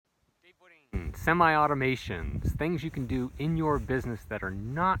Semi-automations, things you can do in your business that are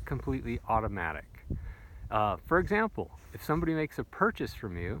not completely automatic. For example, if somebody makes a purchase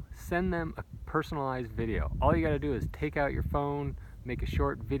from you, send them a personalized video. All you got to do is take out your phone, make a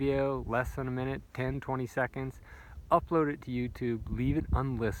short video, less than a minute, 10, 20 seconds, upload it to YouTube, leave it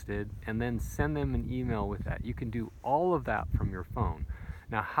unlisted, and then send them an email with that. You can do all of that from your phone.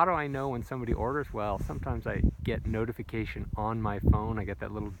 Now, how do I know when somebody orders? Well, sometimes I get notification on my phone. I get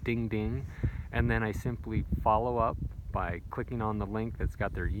that little ding ding, and then I simply follow up by clicking on the link that's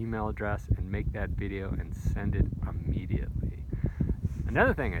got their email address and make that video and send it immediately.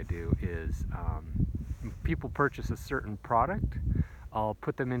 Another thing I do is people purchase a certain product, I'll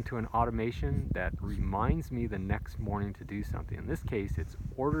put them into an automation that reminds me the next morning to do something. In this case, it's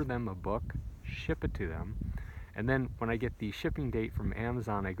order them a book, ship it to them, and then when I get the shipping date from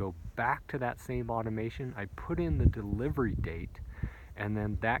Amazon, I go back to that same automation, I put in the delivery date, and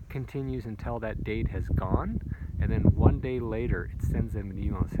then that continues until that date has gone, and then one day later it sends them an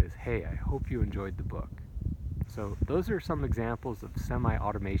email and says, hey, I hope you enjoyed the book. So those are some examples of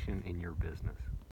semi-automation in your business.